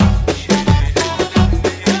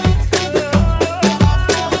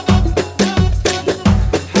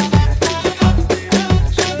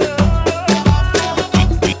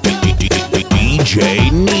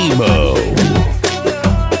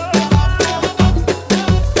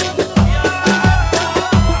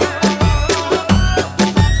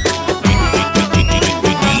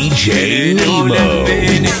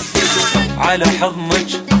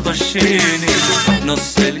بحضنك طشيني،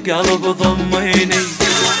 نص القلب ضميني،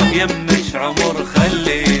 يمك عمر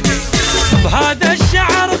خليني، بهذا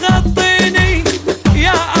الشعر غطيني،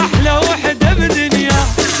 يا أحلى وحدة بدنيا،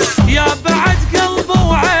 يا بعد قلبي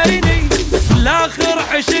وعيني، الآخر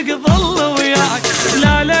عشق ظل وياك،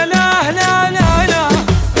 لا لا لا لا لا لا،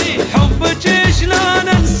 حبك شلون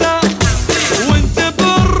انسى وانت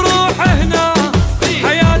بالروح هنا،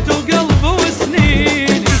 حياة وقلب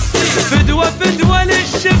وسنيني، فدوة فدوة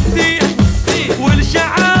للشفتين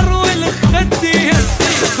والشعر والخدين،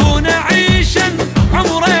 كون اعيشا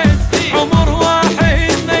عمرين، عمر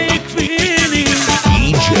واحد ما يكفيني.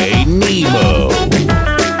 DJ Nemo.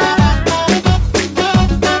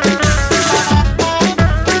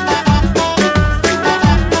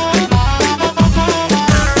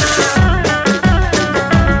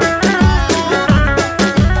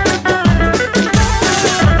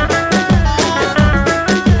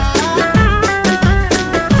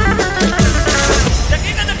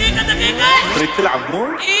 تلعب مو؟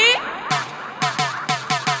 ايه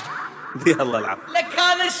يلا العب. لك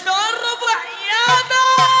هذا شلون ربع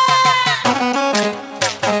يابا.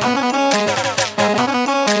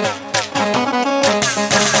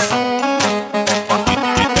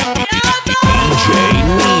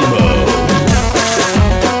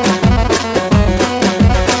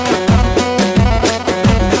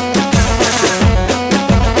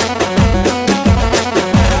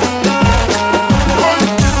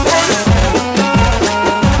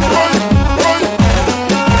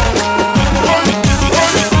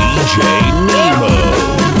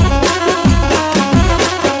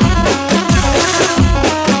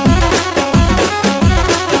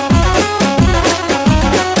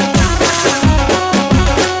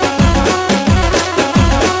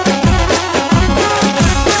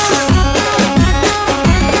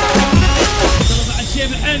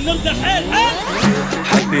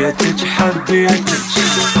 حبيتك حبيتك،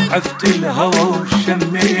 عفت الهوى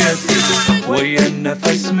وشميتك، ويا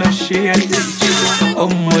النفس مشيتك،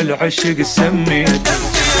 ام العشق سميتك،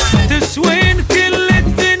 تسوين كل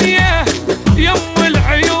الدنيا يم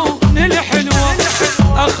العيون الحلوة،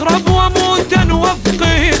 اخرب واموت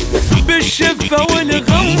وفقي بالشفة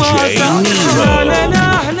والغمازة، لا لا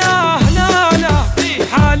لا لا لا لا،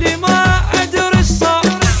 حالي ما ادري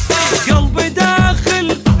صار، قلبي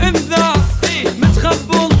داخل انذار،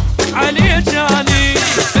 متخبل عليك اني،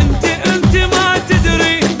 انت ما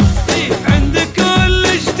تدري، عندك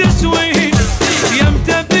كلش تسوين،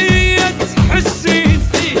 يمتى بيا تحسين،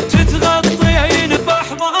 تتغطين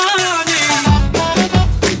باحضاني.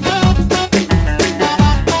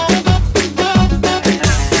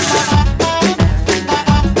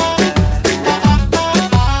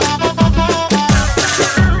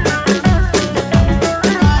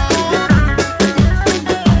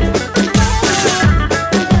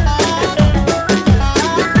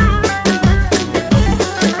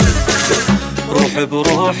 روح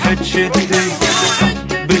بروحك شدي،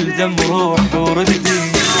 بالدم روح وردي،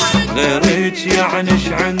 غيرك يعنيش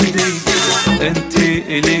عندي، انتي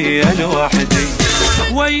الي لوحدي،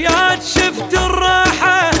 وياك شفت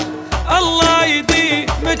الراحة، الله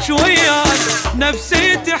يديمك وياك،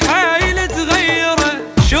 نفسيتي حيل تغيره،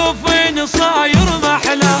 شوفين صاير